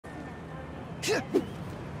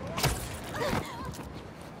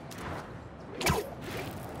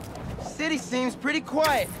City seems pretty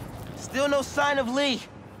quiet. Still no sign of Lee.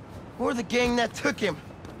 Or the gang that took him.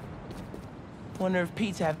 Wonder if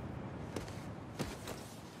Pete's have...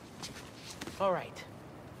 All right.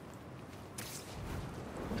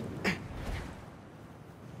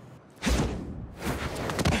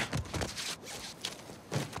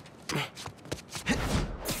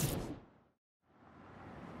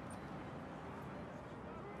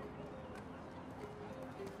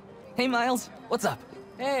 Hey, Miles. What's up?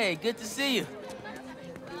 Hey, good to see you.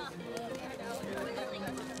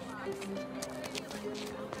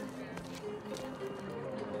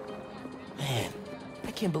 Man,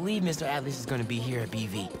 I can't believe Mr. Atlas is gonna be here at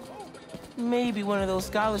BV. Maybe one of those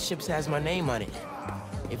scholarships has my name on it,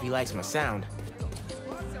 if he likes my sound.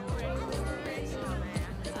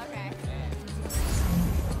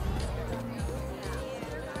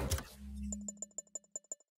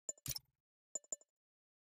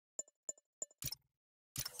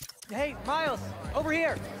 Hey, Miles, over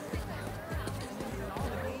here.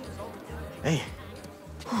 Hey.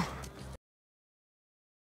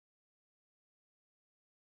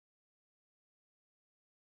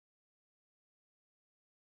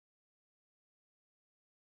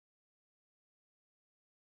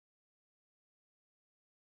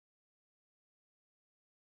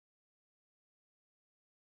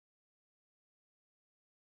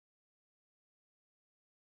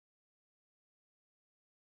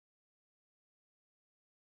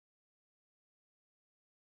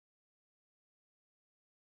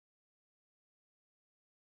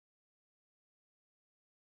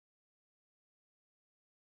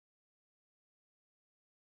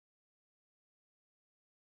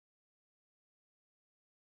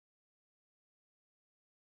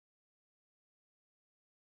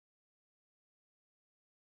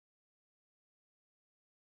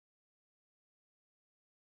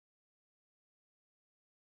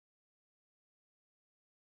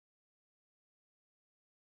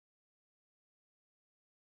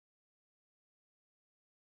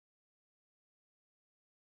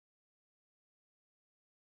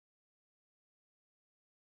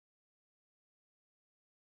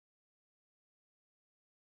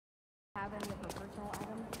 Have any of her personal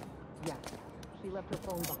items? Yes. She left her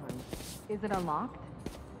phone behind. Is it unlocked?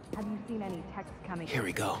 Have you seen any texts coming? Here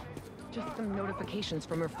we go. Just some notifications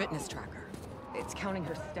from her fitness tracker. It's counting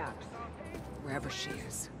her steps, wherever she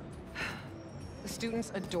is. The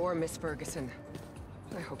students adore Miss Ferguson.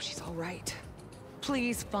 I hope she's all right.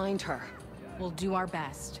 Please find her. We'll do our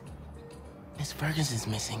best. Miss Ferguson's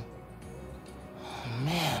missing. Oh,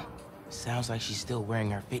 man. Sounds like she's still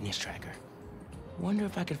wearing her fitness tracker. Wonder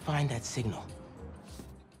if I could find that signal.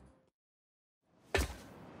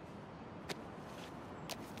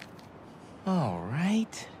 All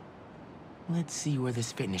right. Let's see where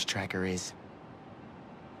this fitness tracker is.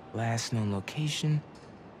 Last known location,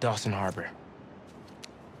 Dawson Harbor.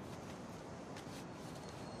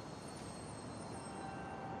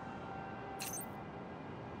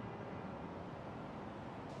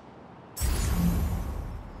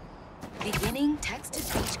 Beginning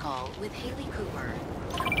text-to-speech call with Haley Cooper.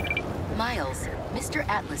 Miles, Mr.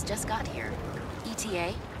 Atlas just got here.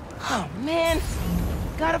 ETA? Oh, man!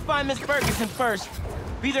 Gotta find Miss Ferguson first.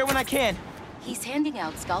 Be there when I can. He's handing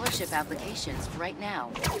out scholarship applications right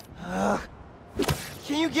now.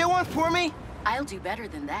 Can you get one for me? I'll do better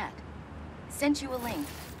than that. Sent you a link.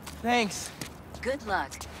 Thanks. Good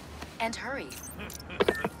luck. And hurry.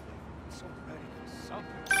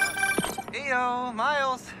 Heyo,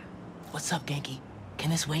 Miles. What's up, Genki? Can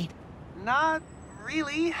this wait? Not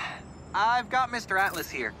really. I've got Mr. Atlas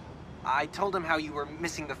here. I told him how you were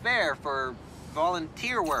missing the fair for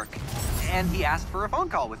volunteer work, and he asked for a phone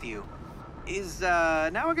call with you. Is,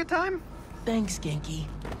 now a good time? Thanks, Genki.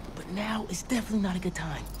 But now is definitely not a good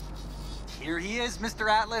time. Here he is,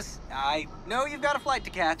 Mr. Atlas. I know you've got a flight to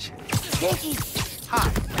catch. Genki!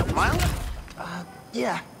 Hi, Miles?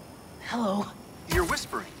 Yeah. Hello. You're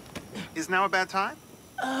whispering. Is now a bad time?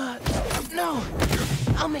 No.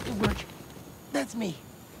 I'll make it work. That's me.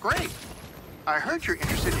 Great. I heard you're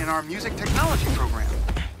interested in our music technology program.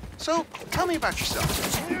 So, tell me about yourself.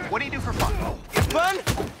 What do you do for fun? Fun?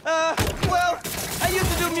 Well, I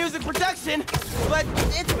used to do music production, but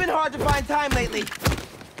it's been hard to find time lately.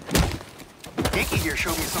 Yankee here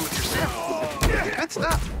showed me some of your samples. Good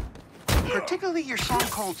stuff. Particularly your song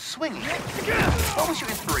called Swinging. What was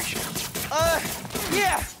your inspiration?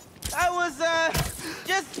 Yeah. I was,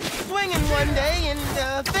 just swinging one day and,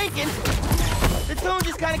 thinking. The tune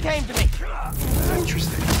just kind of came to me.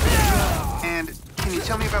 Interesting. And can you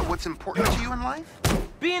tell me about what's important to you in life?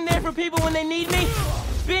 Being there for people when they need me,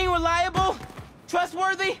 being reliable,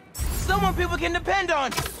 trustworthy, someone people can depend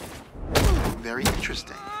on. Very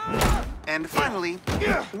interesting. And finally,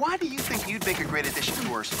 why do you think you'd make a great addition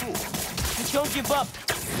to our school? Just don't give up.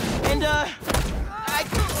 And,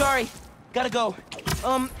 sorry, gotta go.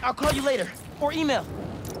 I'll call you later, or email.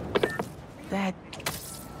 That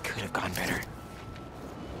could have gone better.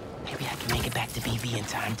 Maybe I can make it back to BV in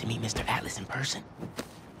time to meet Mr. Atlas in person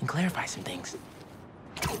and clarify some things.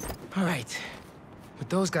 All right, with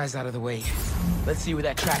those guys out of the way, let's see where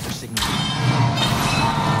that tracker signal is.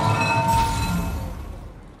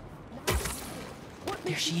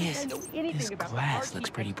 There she is. This glass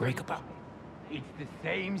looks pretty breakable. It's the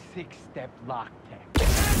same six-step lock tech.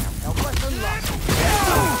 Help us unlock.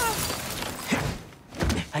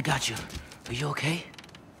 I got you. Are you okay?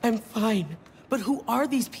 I'm fine. But who are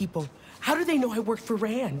these people? How do they know I work for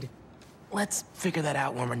Rand? Let's figure that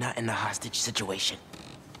out when we're not in a hostage situation.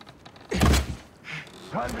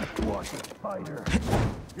 Time to squash the spider.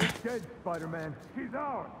 You're dead, Spider-Man. She's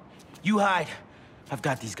ours. You hide. I've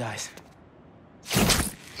got these guys.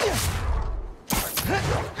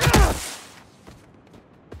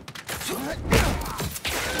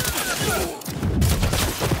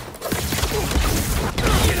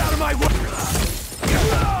 Get out of my way!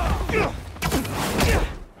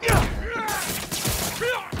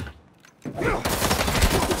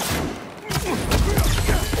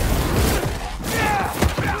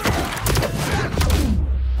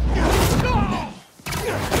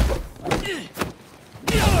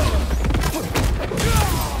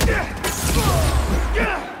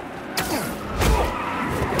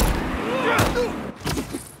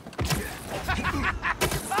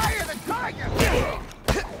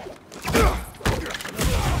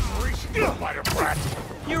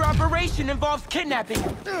 Your operation involves kidnapping.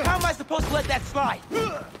 How am I supposed to let that slide?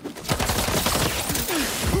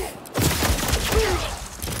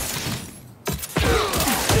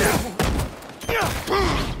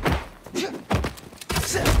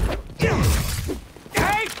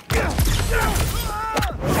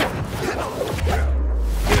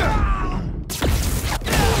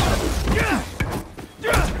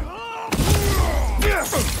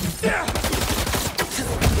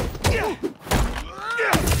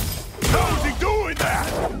 How's he doing that?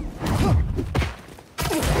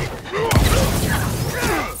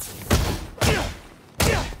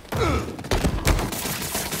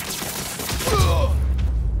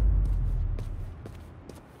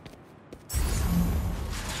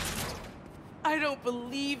 I don't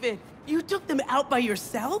believe it. You took them out by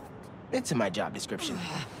yourself? It's in my job description.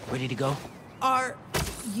 Ready to go? Are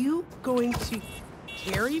you going to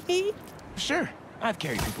carry me? Sure. I've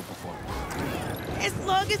carried people before. As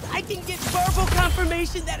long as I can get verbal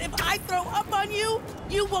confirmation that if I throw up on you,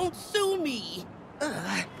 you won't sue me.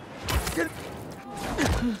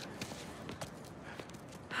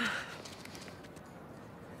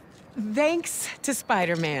 Thanks to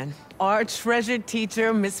Spider-Man, our treasured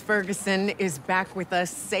teacher, Miss Ferguson, is back with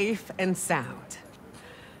us safe and sound.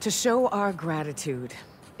 To show our gratitude,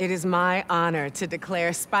 it is my honor to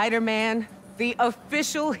declare Spider-Man the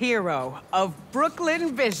official hero of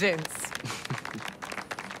Brooklyn Visions.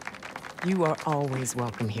 You are always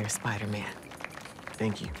welcome here, Spider-Man.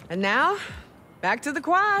 Thank you. And now, back to the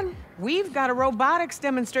quad. We've got a robotics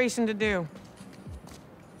demonstration to do.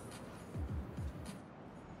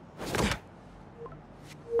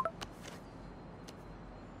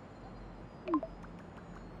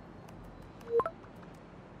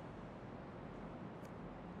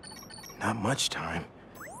 Not much time.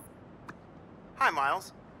 Hi,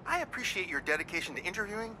 Miles. I appreciate your dedication to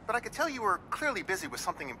interviewing, but I could tell you were clearly busy with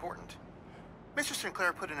something important. Mr.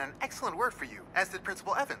 Sinclair put in an excellent word for you, as did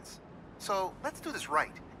Principal Evans. So let's do this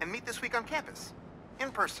right and meet this week on campus, in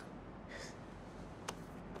person.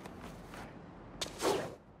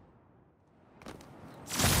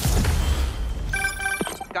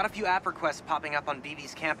 Got a few app requests popping up on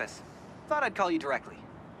BV's campus. Thought I'd call you directly.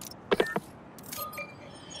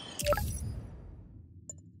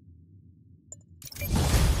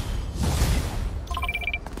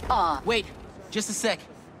 Wait, just a sec.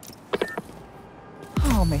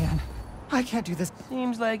 Oh man, I can't do this.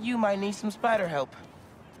 Seems like you might need some spider help.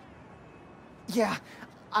 Yeah,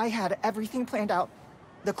 I had everything planned out.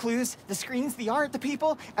 The clues, the screens, the art, the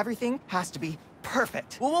people, everything has to be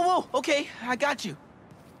perfect. Whoa, whoa, whoa, okay, I got you.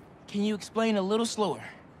 Can you explain a little slower?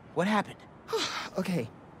 What happened? Okay,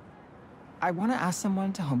 I want to ask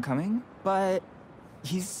someone to homecoming, but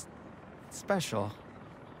he's special.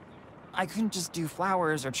 I couldn't just do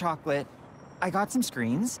flowers or chocolate. I got some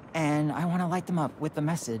screens, and I want to light them up with the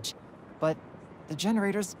message, but the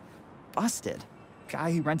generator's busted.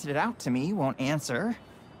 guy who rented it out to me won't answer.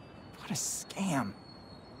 What a scam.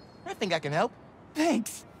 I think I can help.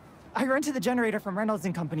 Thanks. I rented the generator from Reynolds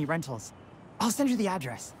and Company Rentals. I'll send you the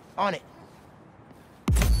address. On it.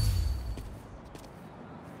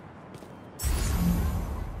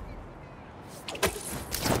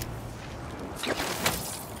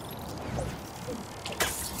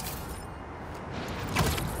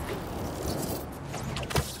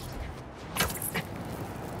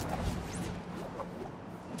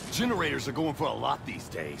 Generators are going for a lot these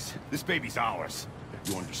days. This baby's ours.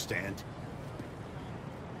 You understand?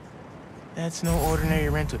 That's no ordinary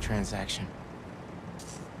rental transaction.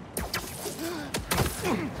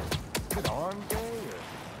 Good arm day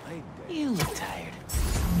or leg day? You look tired.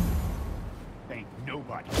 Ain't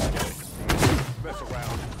nobody. Mess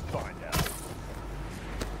around and find out.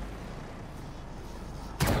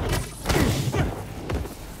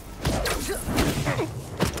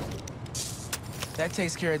 That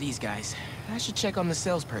takes care of these guys. I should check on the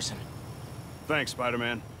salesperson. Thanks,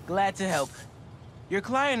 Spider-Man. Glad to help. Your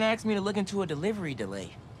client asked me to look into a delivery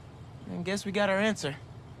delay. I guess we got our answer.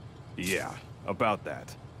 Yeah, about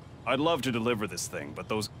that. I'd love to deliver this thing, but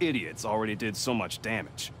those idiots already did so much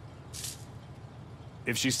damage.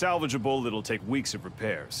 If she's salvageable, it'll take weeks of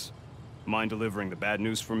repairs. Mind delivering the bad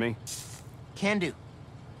news for me? Can do.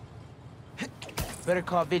 Better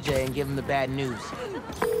call Vijay and give him the bad news.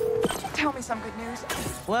 Tell me some good news.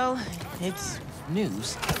 Well, it's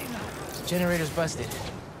news. Generator's busted.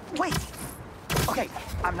 Wait! Okay,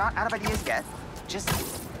 I'm not out of ideas yet. Just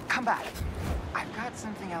come back. I've got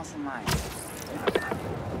something else in mind.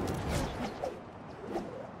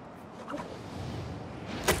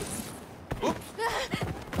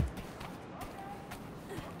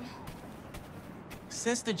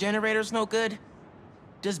 Since the generator's no good,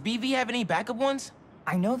 does BV have any backup ones?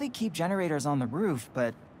 I know they keep generators on the roof,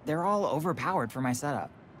 but they're all overpowered for my setup.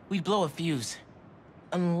 We'd blow a fuse.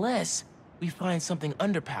 Unless we find something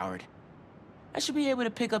underpowered. I should be able to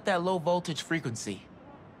pick up that low voltage frequency.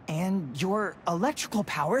 And your electrical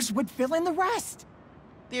powers would fill in the rest.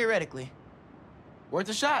 Theoretically. Worth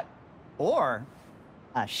a shot. Or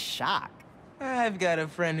a shock. I've got a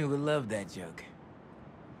friend who would love that joke.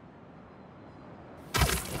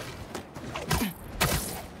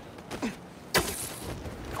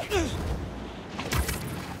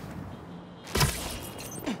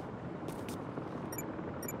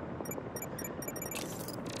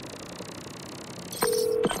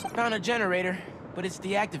 Found a generator, but it's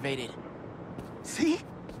deactivated. See?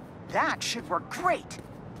 That should work great.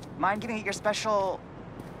 Mind giving it your special...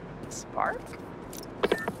 spark?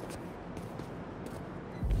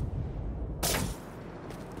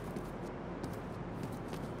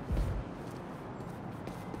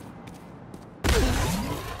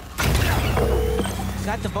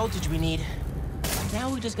 Got the voltage we need.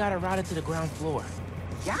 Now we just gotta route it to the ground floor.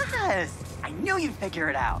 Yes! I knew you'd figure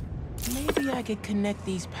it out. Maybe I could connect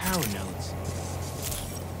these power nodes.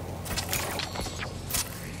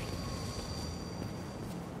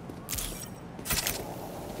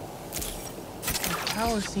 The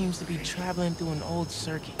power seems to be traveling through an old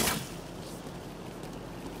circuit.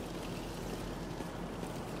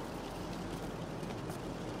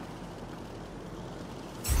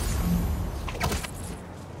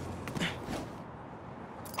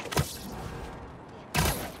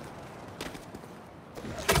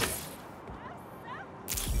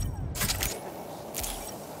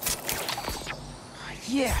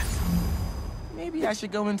 Yeah. Maybe I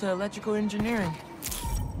should go into electrical engineering.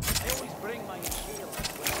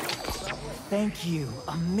 Thank you,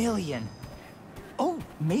 a million. Oh,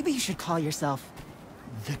 maybe you should call yourself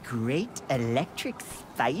the Great Electric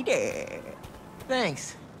Spider.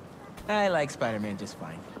 Thanks. I like Spider-Man just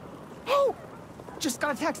fine. Oh! Just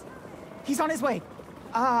got a text. He's on his way.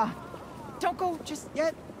 Don't go just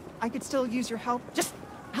yet. I could still use your help. Just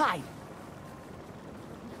hide.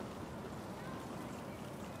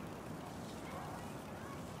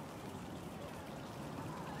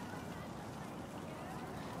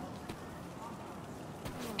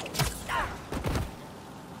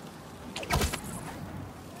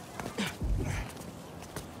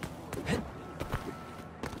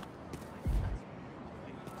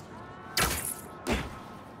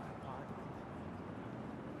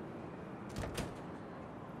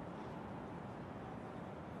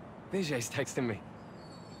 Vijay's texting me.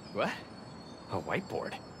 What? A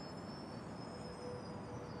whiteboard?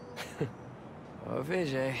 Oh,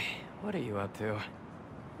 Vijay, what are you up to?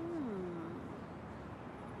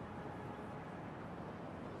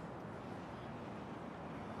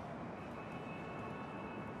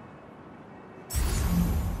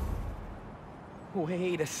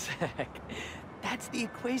 Wait a sec. That's the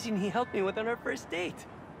equation he helped me with on our first date.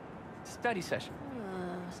 Study session.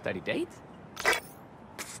 Study date?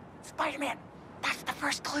 Spider-Man, that's the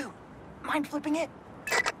first clue. Mind flipping it?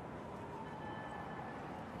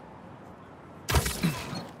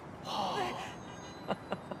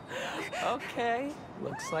 Okay,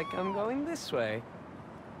 looks like I'm going this way.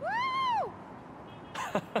 Woo!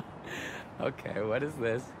 Okay, what is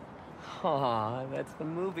this? Aw, that's the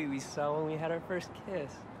movie we saw when we had our first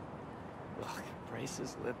kiss. Look,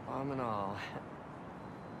 braces, lip balm, and all.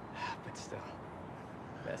 But still,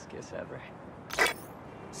 best kiss ever.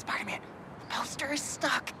 Spider-Man, the poster is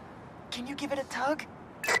stuck. Can you give it a tug?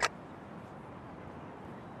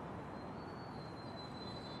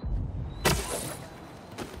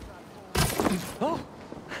 Oh!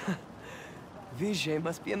 Vijay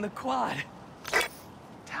must be in the quad.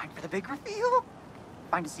 Time for the big reveal.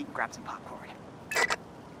 Find a seat and grab some popcorn.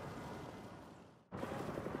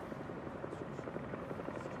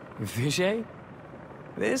 Vijay?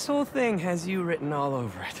 This whole thing has you written all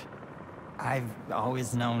over it. I've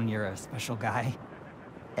always known you're a special guy.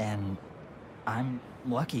 And I'm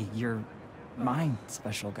lucky you're my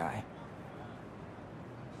special guy.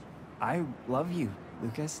 I love you,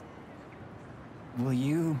 Lucas. Will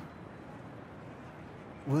you...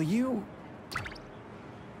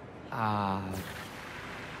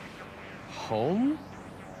 Home?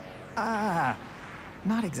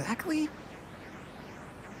 Not exactly.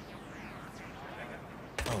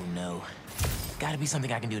 Oh no. Gotta be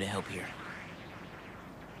something I can do to help here.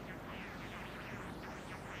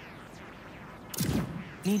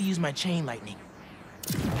 Need to use my chain lightning.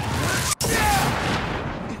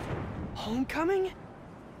 Homecoming?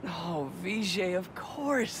 Oh, Vijay, of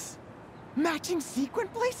course. Matching sequin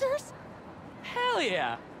placers? Hell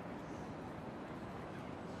yeah.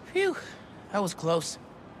 Phew, that was close.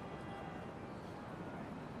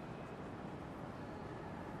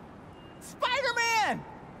 Spider-Man!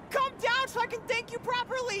 Come down so I can thank you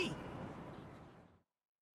properly!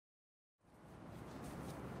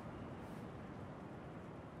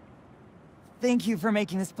 Thank you for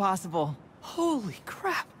making this possible. Holy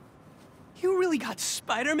crap. You really got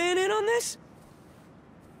Spider-Man in on this?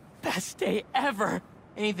 Best day ever.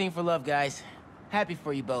 Anything for love, guys. Happy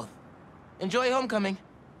for you both. Enjoy homecoming.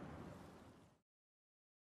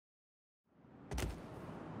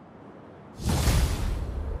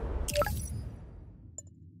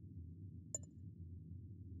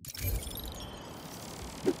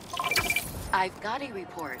 I've got a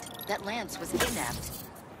report that Lance was kidnapped.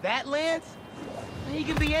 That Lance? He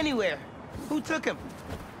could be anywhere. Who took him?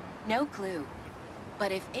 No clue.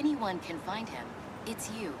 But if anyone can find him,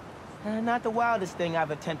 it's you. Not the wildest thing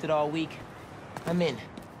I've attempted all week. I'm in.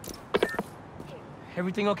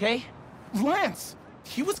 Everything okay? Lance!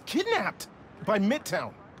 He was kidnapped by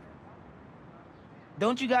Midtown.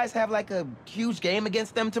 Don't you guys have like a huge game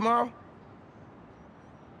against them tomorrow?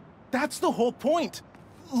 That's the whole point.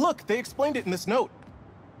 Look, they explained it in this note.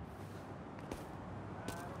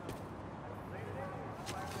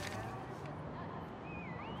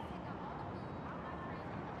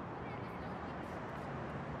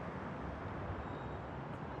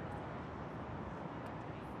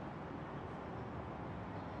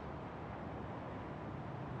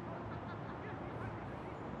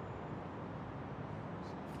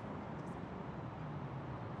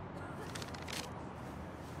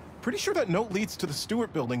 Pretty sure that note leads to the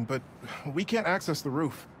Stewart building, but we can't access the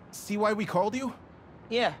roof. See why we called you?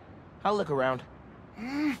 Yeah, I'll look around.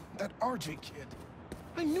 That RJ kid.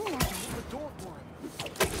 I knew not to hold the door for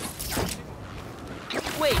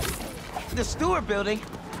him. Wait, the Stewart building?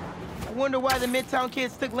 I wonder why the Midtown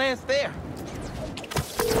kids took Lance there.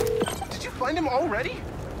 Did you find him already?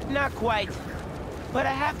 Not quite, but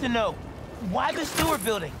I have to know. Why the Stewart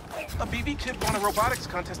building? A BB kid won a robotics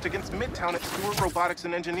contest against Midtown at Stewart Robotics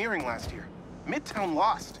and Engineering last year. Midtown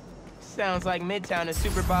lost. Sounds like Midtown is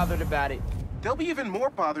super bothered about it. They'll be even more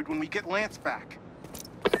bothered when we get Lance back.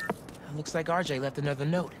 Looks like RJ left another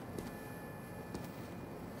note.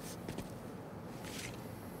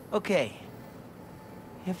 Okay.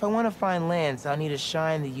 If I want to find Lance, I'll need to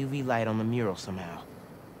shine the UV light on the mural somehow.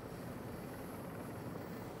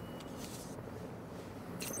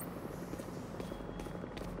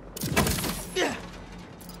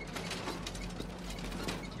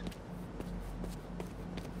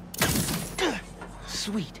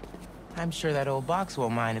 Sweet. I'm sure that old box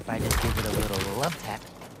won't mind if I just give it a little love tap.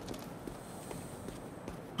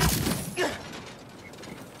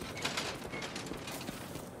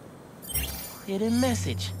 Hidden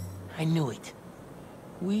message. I knew it.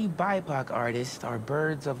 We BIPOC artists are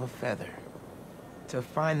birds of a feather. To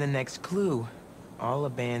find the next clue, all a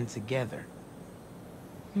band together.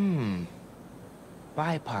 BIPOC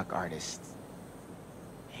artists.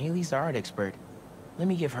 Haley's the art expert. Let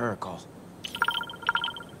me give her a call.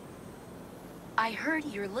 I heard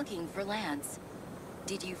you're looking for Lance.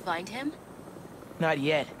 Did you find him? Not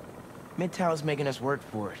yet. Midtown's making us work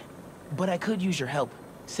for it. But I could use your help.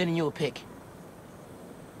 Sending you a pic.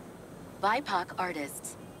 BIPOC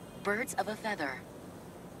artists. Birds of a feather.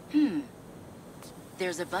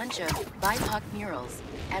 There's a bunch of BIPOC murals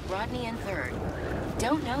at Rodney and 3rd.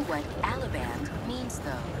 Don't know what Alaband means,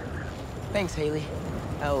 though. Thanks, Haley.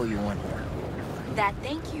 I owe you one. That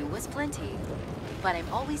thank you was plenty. But I'm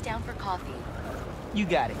always down for coffee. You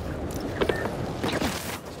got it.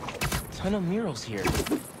 Ton of murals here.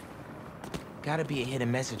 Gotta be a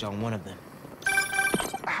hidden message on one of them.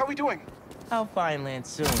 How we doing? I'll find Lance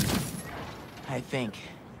soon. I think.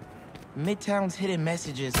 Midtown's hidden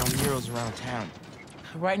messages on murals around town.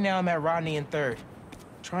 Right now I'm at Rodney and 3rd,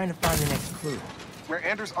 trying to find the next clue. Where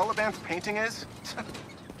Anders Ullaband's painting is?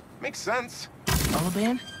 Makes sense.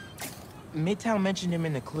 Ullaband? Midtown mentioned him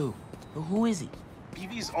in the clue. But who is he?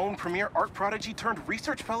 BV's own premier art prodigy turned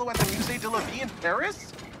research fellow at the Musée de la Vie in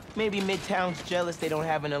Paris? Maybe Midtown's jealous they don't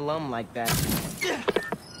have an alum like that.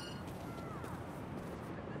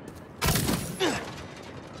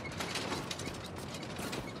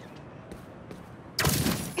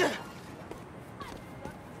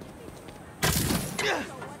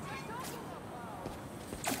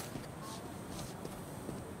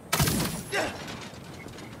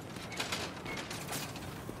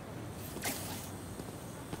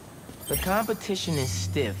 The competition is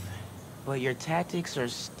stiff, but your tactics are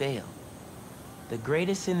stale. The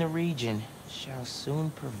greatest in the region shall soon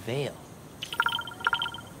prevail.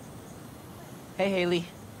 Hey, Haley.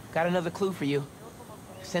 Got another clue for you.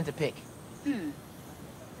 Sent a pic.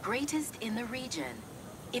 Greatest in the region.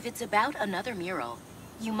 If it's about another mural,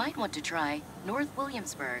 you might want to try North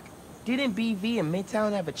Williamsburg. Didn't BV and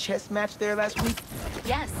Midtown have a chess match there last week?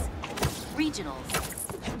 Yes. Regionals.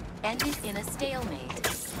 Ended in a stalemate.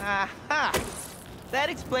 Aha! That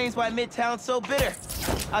explains why Midtown's so bitter.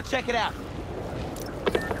 I'll check it out.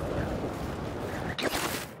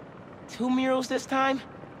 2 murals this time?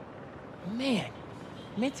 Man,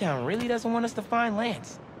 Midtown really doesn't want us to find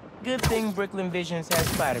Lance. Good thing Brooklyn Visions has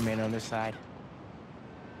Spider-Man on their side.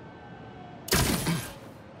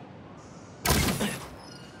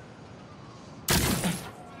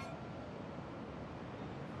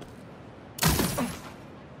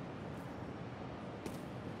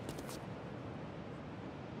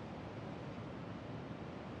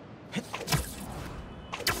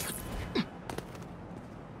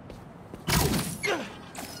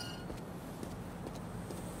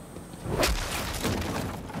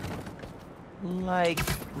 Like,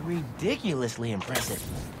 ridiculously impressive.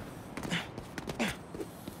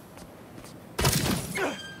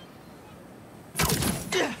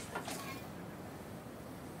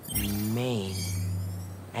 Main.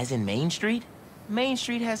 As in Main Street? Main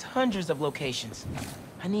Street has hundreds of locations.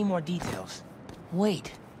 I need more details.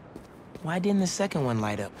 Wait. Why didn't the second one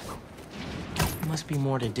light up? Must be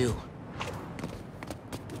more to do.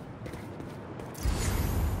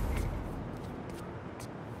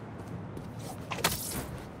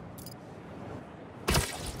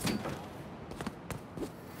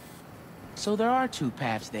 So there are 2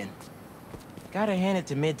 paths then. Gotta hand it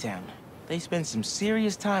to Midtown. They spent some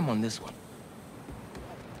serious time on this one.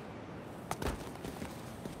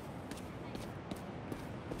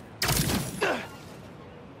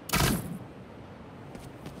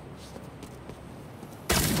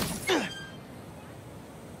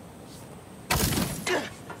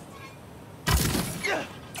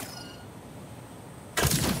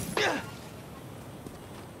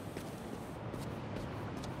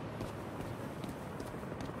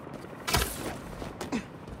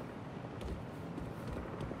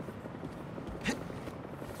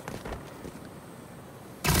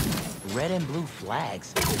 Red and blue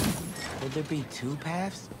flags. Would there be 2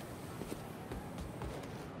 paths?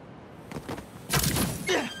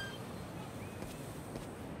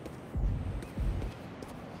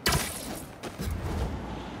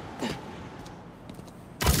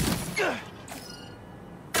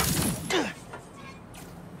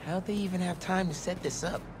 How'd they even have time to set this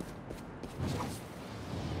up?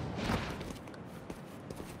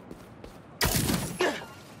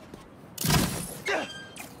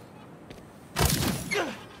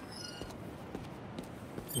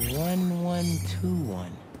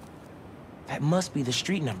 That must be the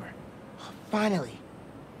street number. Finally.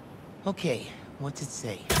 Okay, what's it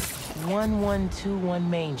say? 1121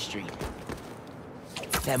 Main Street.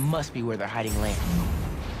 That must be where they're hiding Lance.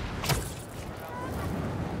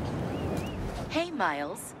 Hey,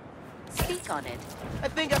 Miles. Speak on it. I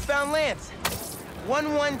think I found Lance.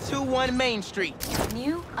 1121 Main Street.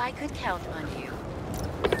 Knew I could count on you.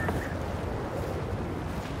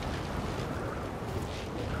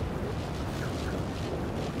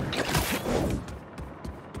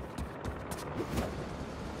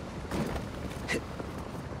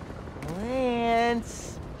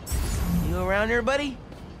 Lance. You around here, buddy?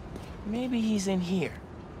 Maybe he's in here.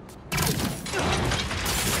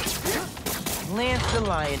 Lance the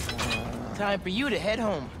Lion. Time for you to head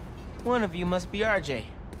home. One of you must be RJ.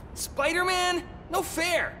 Spider-Man? No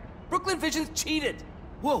fair! Brooklyn Vision's cheated!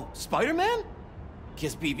 Whoa, Spider-Man?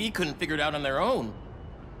 Guess BB couldn't figure it out on their own.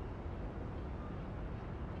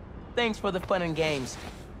 Thanks for the fun and games,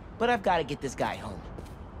 but I've got to get this guy home.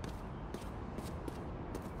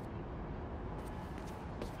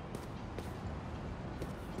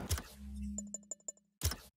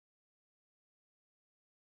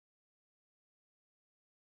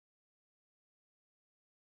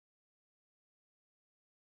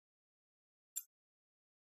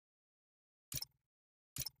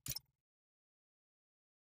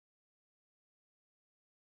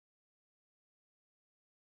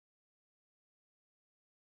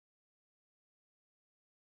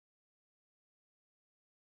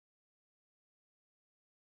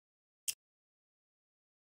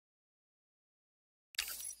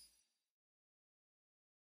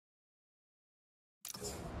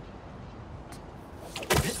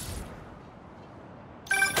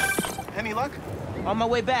 Any luck? On my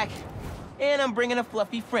way back. And I'm bringing a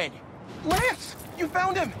fluffy friend. Lance! You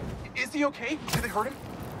found him! Is he okay? Did they hurt him?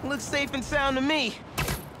 Looks safe and sound to me.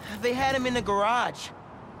 They had him in the garage.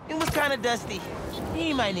 It was kind of dusty.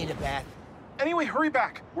 He might need a bath. Anyway, hurry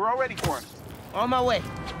back. We're all ready for him. On my way.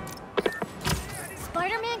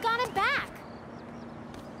 Spider-Man got him back.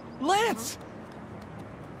 Lance!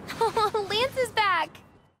 Lance is back.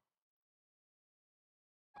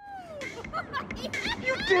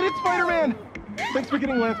 You did it, Spider-Man! Thanks for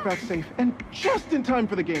getting Lance back safe, and just in time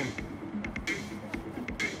for the game.